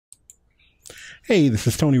Hey, this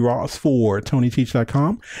is Tony Ross for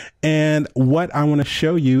TonyTeach.com, and what I want to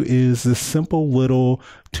show you is this simple little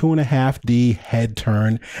 2.5D head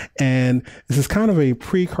turn, and this is kind of a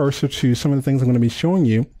precursor to some of the things I'm going to be showing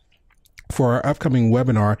you for our upcoming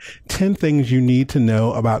webinar, 10 things you need to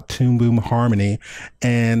know about Toon Boom Harmony.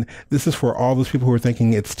 And this is for all those people who are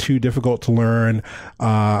thinking it's too difficult to learn.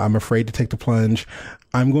 I'm afraid to take the plunge.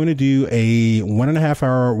 I'm going to do a 1.5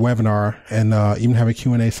 hour webinar and even have a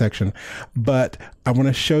Q&A section. But I want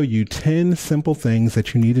to show you 10 simple things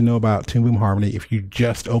that you need to know about Toon Boom Harmony if you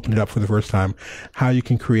just open it up for the first time, how you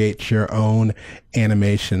can create your own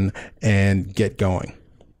animation and get going.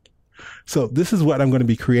 So this is what I'm going to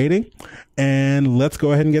be creating, and let's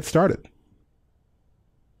go ahead and get started.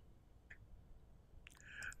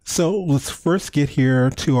 So let's first get here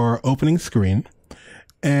to our opening screen,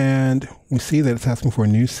 and we see that it's asking for a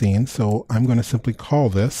new scene. So I'm going to simply call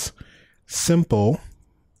this simple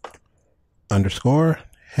underscore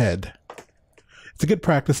head. It's a good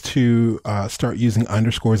practice to start using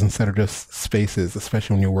underscores instead of just spaces,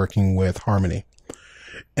 especially when you're working with Harmony.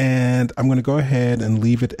 And I'm going to go ahead and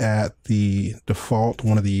leave it at the default,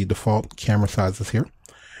 one of the default camera sizes here.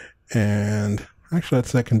 And actually,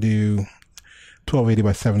 I can do 1280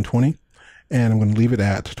 by 720. And I'm going to leave it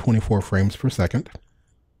at 24 frames per second.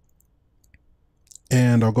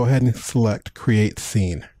 And I'll go ahead and select Create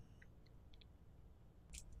Scene.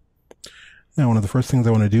 Now, one of the first things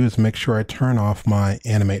I want to do is make sure I turn off my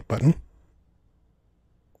Animate button.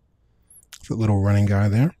 It's a little running guy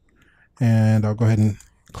there. And I'll go ahead and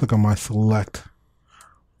click on my Select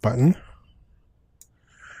button.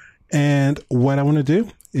 And what I want to do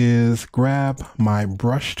is grab my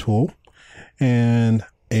brush tool. And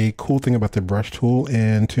a cool thing about the brush tool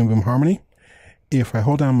in Toon Boom Harmony, if I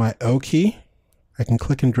hold down my O key, I can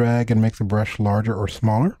click and drag and make the brush larger or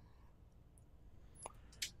smaller.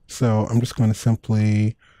 So I'm just going to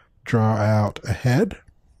simply draw out a head.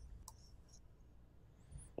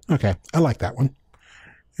 Okay, I like that one.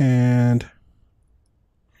 And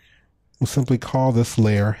we'll simply call this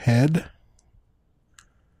layer head.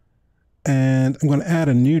 And I'm going to add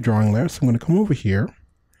a new drawing layer. So I'm going to come over here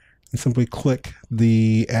and simply click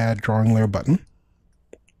the Add Drawing Layer button.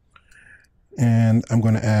 And I'm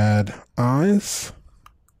going to add eyes.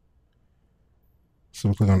 So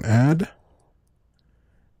we'll click on Add.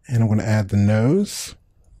 And I'm going to add the nose.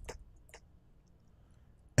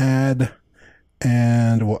 Add.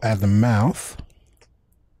 And we'll add the mouth.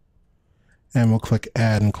 And we'll click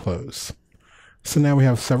Add and Close. So now we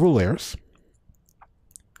have several layers.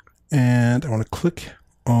 And I want to click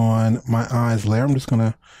on my eyes layer. I'm just going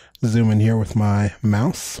to zoom in here with my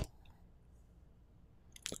mouse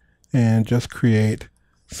and just create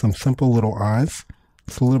some simple little eyes.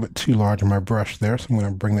 It's a little bit too large on my brush there, so I'm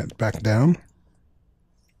going to bring that back down.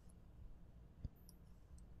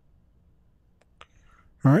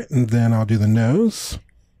 All right, and then I'll do the nose.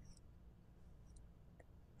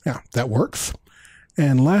 Yeah, that works.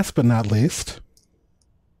 And last but not least,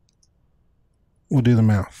 we'll do the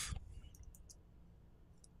mouth.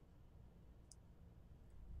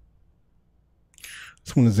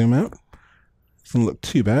 So I'm going to zoom out. It doesn't look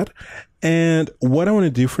too bad. And what I want to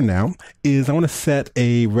do for now is I want to set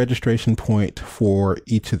a registration point for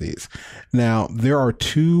each of these. Now, there are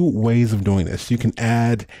two ways of doing this. You can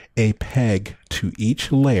add a peg to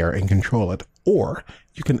each layer and control it, or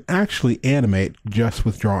you can actually animate just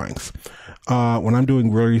with drawings. When I'm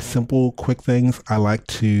doing really simple, quick things, I like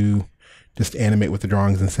to just animate with the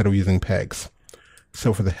drawings instead of using pegs.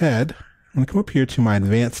 So for the head, I'm going to come up here to my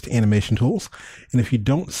advanced animation tools. And if you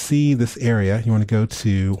don't see this area, you want to go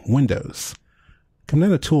to Windows, come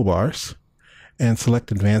down to Toolbars, and select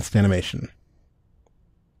Advanced Animation.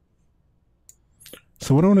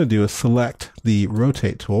 So what I want to do is select the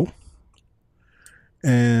Rotate tool.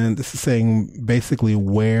 And this is saying basically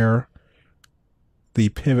where the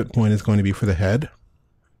pivot point is going to be for the head.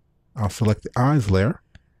 I'll select the eyes layer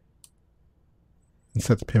and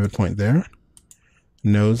set the pivot point there.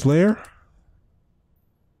 Nose layer.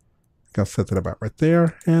 I'll set that about right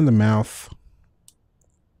there. And the mouth,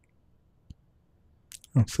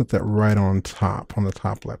 I'll set that right on top, on the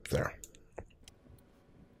top lip there.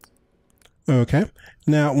 Okay,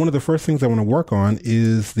 now one of the first things I want to work on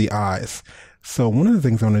is the eyes. So one of the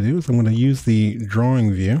things I want to do is I'm going to use the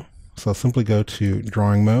drawing view. So I'll simply go to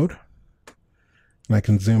drawing mode, and I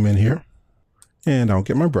can zoom in here, and I'll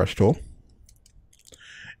get my brush tool.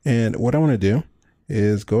 And what I want to do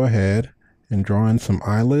is go ahead and draw in some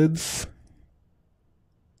eyelids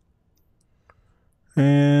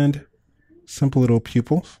and simple little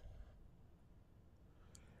pupils.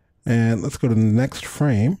 And let's go to the next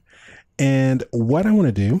frame. And what I want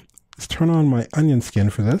to do Let's turn on my onion skin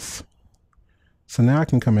for this. So now I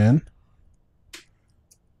can come in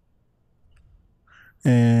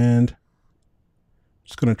and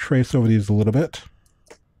just going to trace over these a little bit.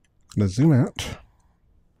 I'm going to zoom out.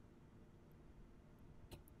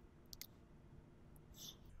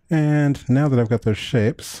 And now that I've got those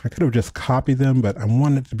shapes, I could have just copied them, but I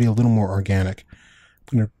want it to be a little more organic.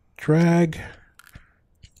 I'm going to drag a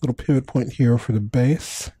little pivot point here for the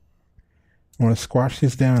base. I want to squash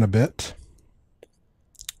these down a bit.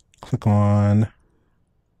 Click on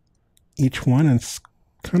each one and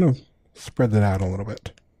kind of spread that out a little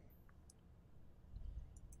bit.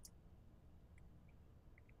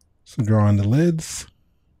 So draw on the lids.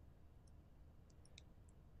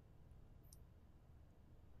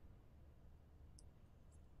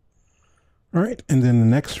 All right, and then the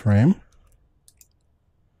next frame,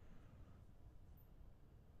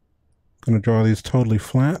 I'm going to draw these totally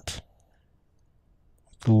flat,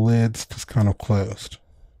 the lids just kind of closed.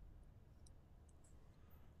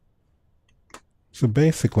 So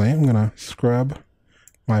basically, I'm going to scrub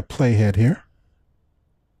my playhead here.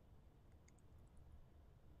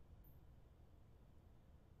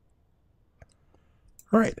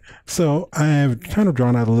 All right, so I've kind of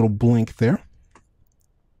drawn out a little blink there.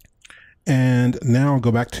 And now I'll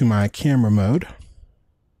go back to my camera mode.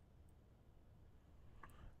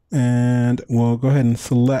 And we'll go ahead and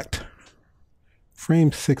select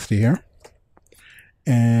frame 60 here.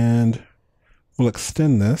 And we'll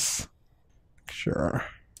extend this. Sure.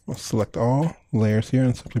 We'll select all layers here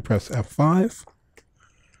and simply press F5.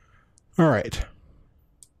 All right.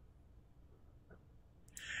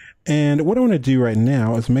 And what I want to do right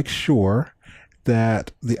now is make sure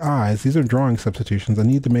that the eyes, these are drawing substitutions. I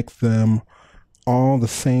need to make them all the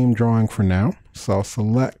same drawing for now. So I'll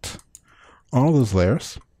select all those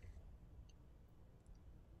layers.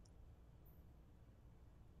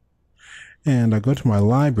 And I'll go to my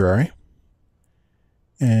library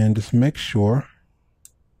and just make sure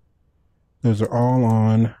those are all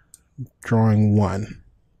on drawing 1.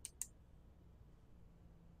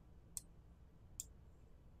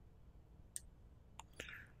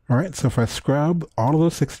 All right, so if I scrub all of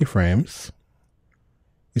those 60 frames,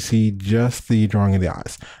 you see just the drawing of the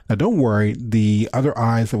eyes. Now don't worry, the other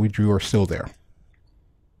eyes that we drew are still there.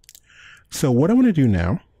 So what I want to do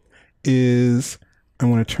now is I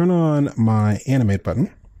want to turn on my Animate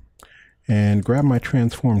button and grab my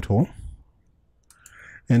Transform tool.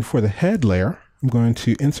 And for the head layer, I'm going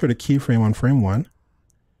to insert a keyframe on frame 1.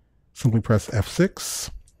 Simply press F6.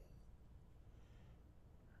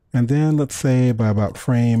 And then let's say by about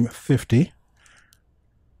frame 50,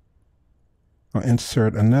 I'll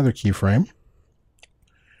insert another keyframe.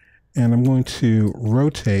 And I'm going to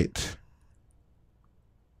rotate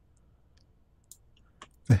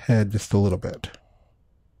the head just a little bit.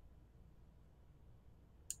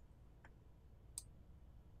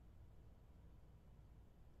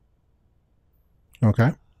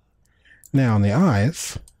 Okay. Now on the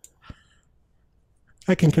eyes,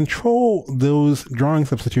 I can control those drawing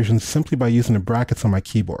substitutions simply by using the brackets on my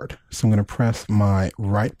keyboard. So I'm going to press my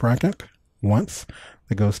right bracket once.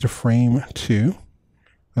 That goes to frame 2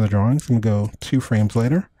 of the drawings. I'm going to go 2 frames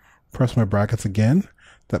later, press my brackets again.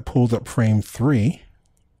 That pulls up frame 3.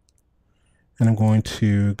 And I'm going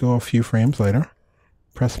to go a few frames later,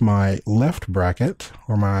 press my left bracket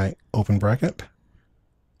or my open bracket,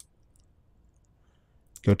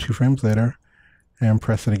 go 2 frames later, and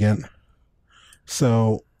press it again.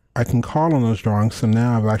 So I can call on those drawings. So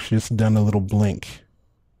now I've actually just done a little blink.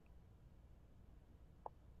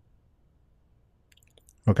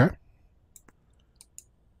 Okay.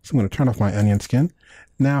 So I'm going to turn off my onion skin.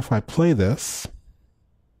 Now if I play this,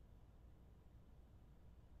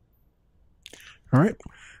 all right,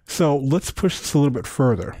 so let's push this a little bit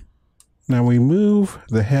further. Now we move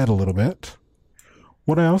the head a little bit.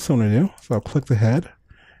 What I also want to do, so I'll click the head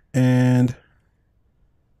and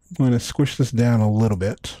I'm going to squish this down a little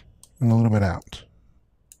bit and a little bit out.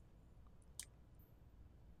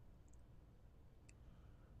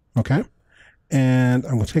 Okay, and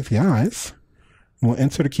I'm going to take the eyes and we'll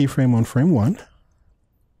insert a keyframe on frame 1.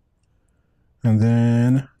 And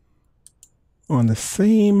then on the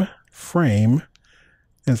same frame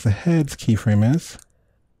as the head's keyframe is,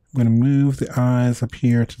 I'm going to move the eyes up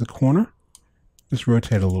here to the corner. Just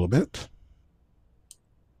rotate a little bit.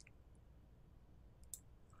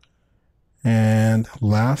 And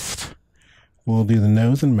last, we'll do the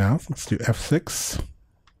nose and mouth. Let's do F6.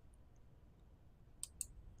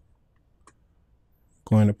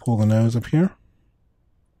 Going to pull the nose up here.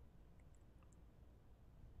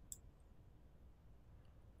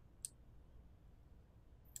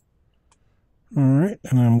 All right,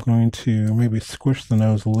 and I'm going to maybe squish the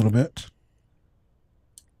nose a little bit.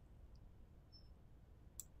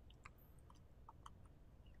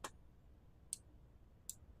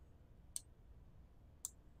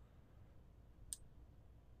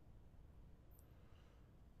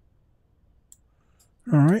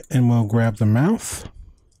 All right, and we'll grab the mouth.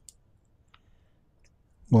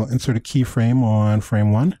 We'll insert a keyframe on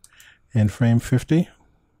frame 1 and frame 50.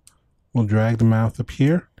 We'll drag the mouth up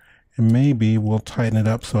here, and maybe we'll tighten it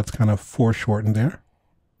up so it's kind of foreshortened there.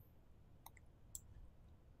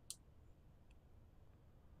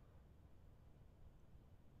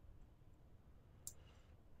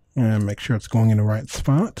 And make sure it's going in the right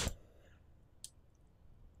spot.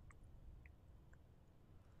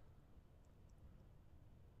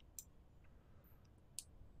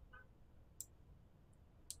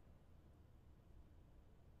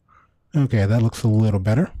 Okay, that looks a little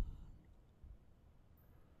better.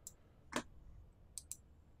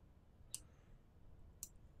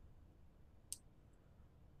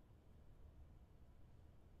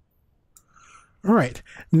 All right,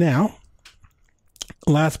 now,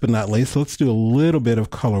 last but not least, let's do a little bit of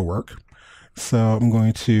color work. So I'm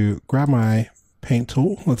going to grab my paint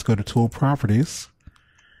tool. Let's go to Tool Properties,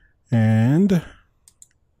 and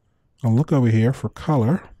I'll look over here for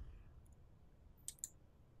color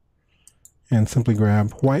and simply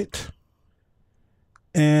grab white.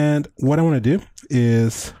 And what I want to do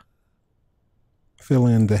is fill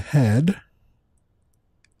in the head.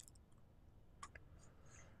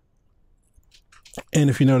 And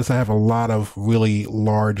if you notice, I have a lot of really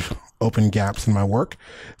large open gaps in my work.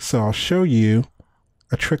 So I'll show you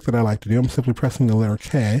a trick that I like to do. I'm simply pressing the letter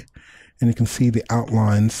K, and you can see the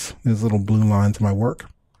outlines, these little blue lines in my work.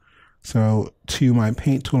 So to my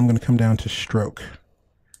paint tool, I'm going to come down to stroke.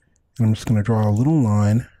 And I'm just going to draw a little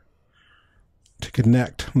line to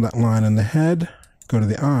connect that line in the head, go to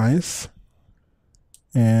the eyes,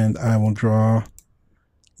 and I will draw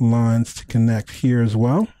lines to connect here as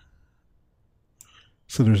well,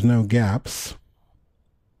 so there's no gaps.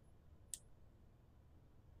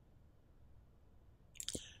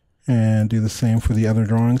 And do the same for the other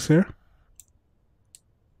drawings here.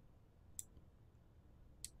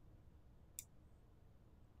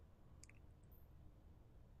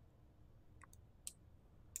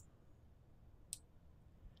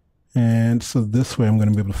 And so this way I'm going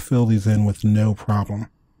to be able to fill these in with no problem.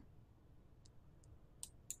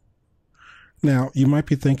 Now, you might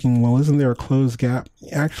be thinking, well, isn't there a closed gap?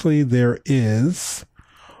 Actually, there is,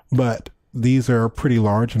 but these are pretty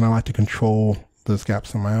large, and I like to control those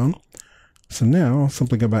gaps on my own. So now I'll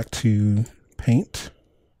simply go back to Paint,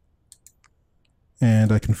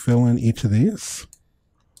 and I can fill in each of these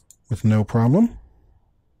with no problem.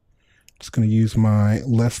 Just going to use my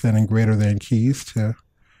less than and greater than keys to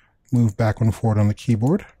move backward and forward on the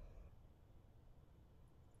keyboard.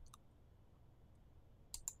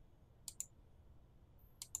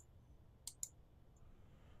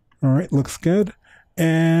 All right, looks good.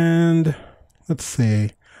 And let's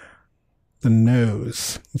see, the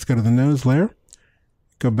nose. Let's go to the nose layer,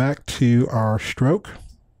 go back to our stroke,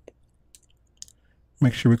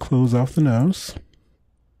 make sure we close off the nose,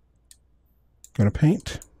 go to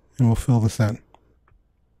Paint, and we'll fill this in.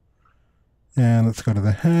 And let's go to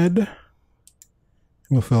the head, and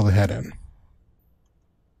we'll fill the head in.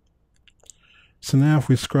 So now if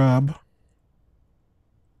we scrub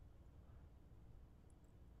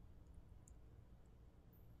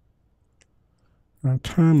our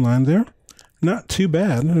timeline there, not too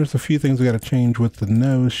bad. There's a few things we got to change with the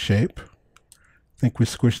nose shape. I think we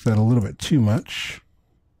squished that a little bit too much.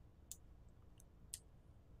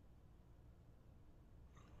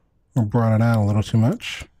 Or brought it out a little too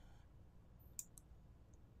much.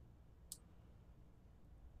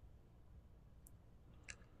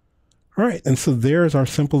 All right, and so there's our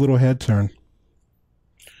simple little head turn.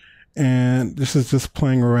 And this is just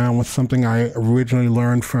playing around with something I originally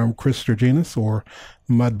learned from Chris Sturgenis, or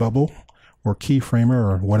Mudbubble, or Keyframer,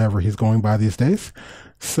 or whatever he's going by these days.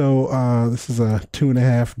 So this is a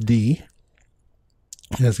 2.5D,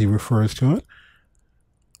 as he refers to it.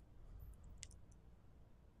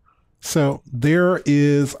 So there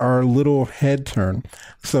is our little head turn.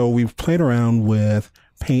 So we've played around with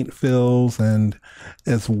paint fills, and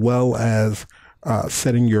as well as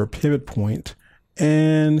setting your pivot point,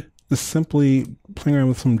 and just simply playing around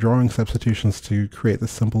with some drawing substitutions to create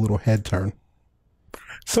this simple little head turn.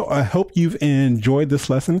 So I hope you've enjoyed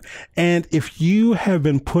this lesson. And if you have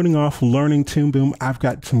been putting off learning Toon Boom, I've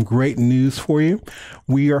got some great news for you.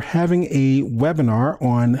 We are having a webinar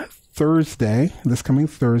on Thursday, this coming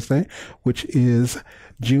Thursday, which is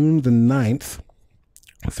June the 9th.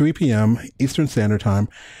 3 p.m. Eastern Standard Time,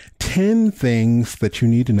 10 things that you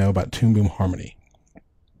need to know about Toon Boom Harmony.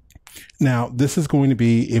 Now, this is going to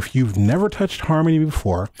be, if you've never touched Harmony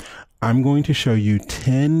before, I'm going to show you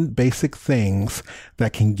 10 basic things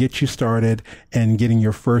that can get you started and getting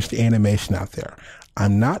your first animation out there.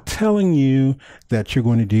 I'm not telling you that you're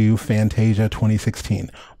going to do Fantasia 2016,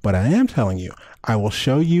 but I am telling you, I will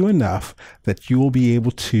show you enough that you will be able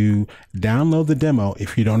to download the demo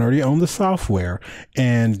if you don't already own the software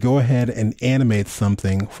and go ahead and animate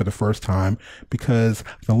something for the first time, because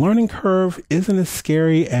the learning curve isn't as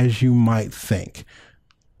scary as you might think.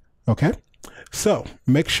 Okay? So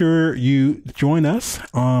make sure you join us.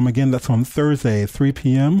 Again, that's on Thursday, 3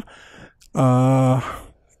 p.m.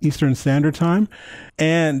 Eastern Standard Time.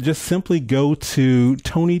 And just simply go to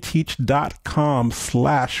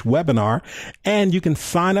TonyTeach.com/webinar and you can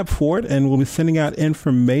sign up for it, and we'll be sending out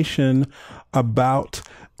information about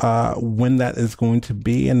when that is going to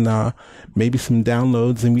be, and maybe some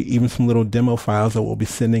downloads and even some little demo files that we'll be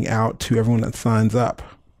sending out to everyone that signs up.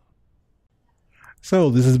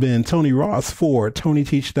 So this has been Tony Ross for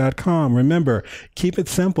TonyTeach.com. Remember, keep it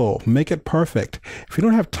simple, make it perfect. If you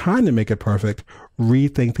don't have time to make it perfect,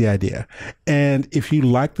 rethink the idea. And if you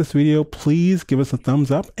like this video, please give us a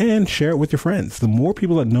thumbs up and share it with your friends. The more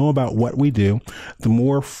people that know about what we do, the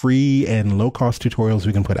more free and low-cost tutorials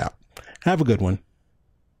we can put out. Have a good one.